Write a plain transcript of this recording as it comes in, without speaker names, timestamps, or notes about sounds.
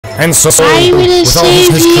And so, I will with all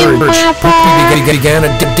save his you, courage, Papa. he began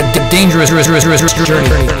a dangerous journey.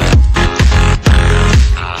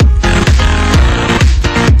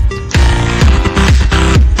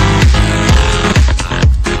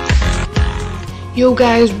 Yo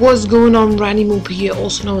guys, what's going on? Randy Mooper here,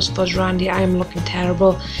 also known as Fuzz Randy. I am looking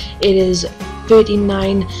terrible. It is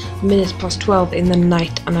 39 minutes past 12 in the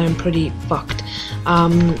night and I'm pretty fucked.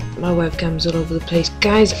 My webcam's all over the place.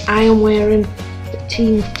 Guys, I am wearing the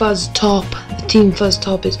Team Fuzz top. The Team Fuzz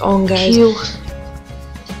top is on, guys.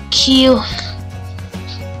 Q.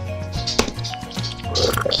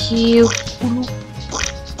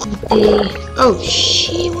 Oh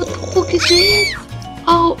shit, what the fuck is this?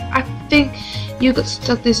 Oh, I think you got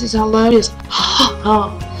stuck. This is hilarious. I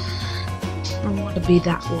want to be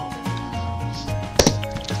that one.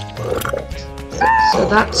 So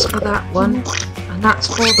that's for that one, and that's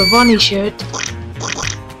for the Ronnie shirt.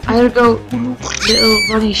 I gotta go, little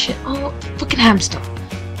Ronnie shirt. Oh, fucking hamster!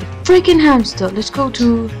 Freaking hamster! Let's go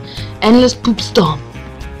to Endless Poop Storm.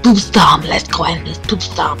 Poop Storm. Let's go Endless Poop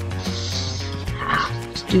Storm.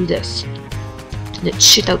 Let's do this. Let's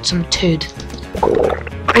shit out some turd.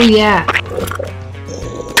 Oh yeah.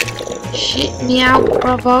 Shit me out,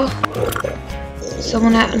 brother.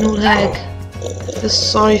 Someone had an old hag.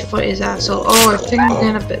 Just sorry for his asshole. Oh, I think I'm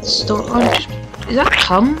getting a bit stoned. Oh, is that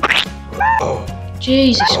cum?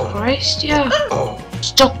 Jesus Christ, yeah.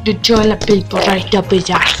 Stuck the toilet paper right up his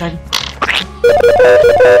ass.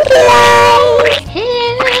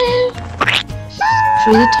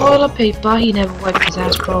 Through the toilet paper, he never wiped his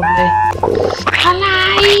ass probably. Hello!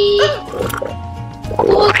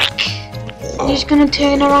 Look! He's gonna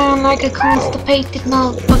turn around like a constipated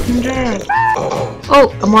motherfucking drug.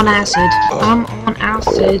 Oh, I'm on acid. I'm on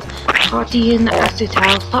acid. Party in the acid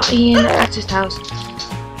house. Party in the acid house.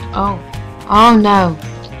 Oh. Oh no.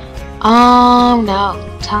 Oh no.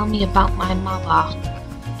 Tell me about my mother.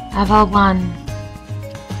 Level 1.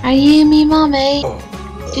 Are you me, mommy?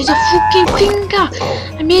 There's a fucking finger.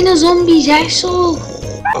 I'm in a zombie's asshole.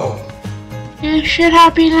 You should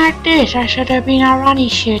have been like this. I should have been a Ronnie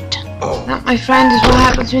shit. That, my friend, is what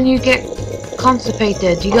happens when you get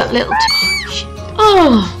constipated. You got little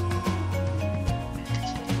oh!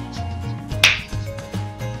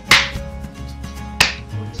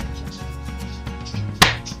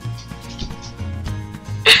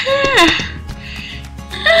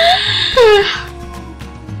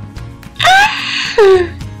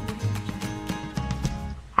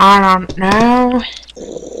 I don't know.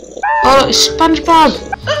 Oh, it's SpongeBob!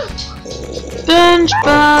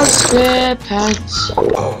 SpongeBob SquarePants.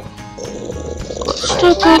 Got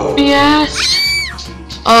stuck up my ass.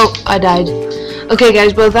 Oh, I died. Okay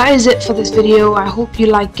guys, well that is it for this video. I hope you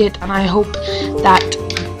like it and I hope that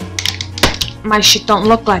my shit don't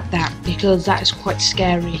look like that, because that is quite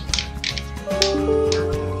scary.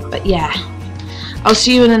 But yeah, I'll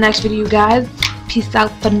see you in the next video guys. Peace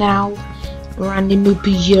out for now. Randy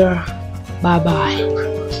Mooper here. Bye bye.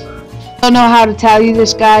 I don't know how to tell you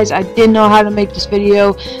this guys. I didn't know how to make this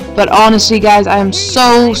video, but honestly guys, I am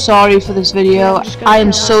so sorry for this video. I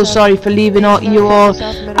am so sorry for leaving you all.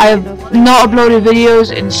 I have not uploaded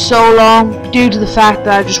videos in so long due to the fact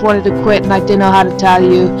that I just wanted to quit and I didn't know how to tell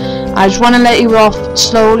you. I just want to let you off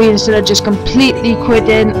slowly instead of just completely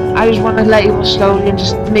quitting. I just want to let you off slowly and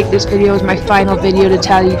just make this video as my final video to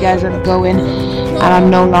tell you guys I'm going and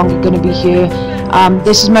I'm no longer going to be here.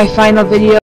 This is my final video.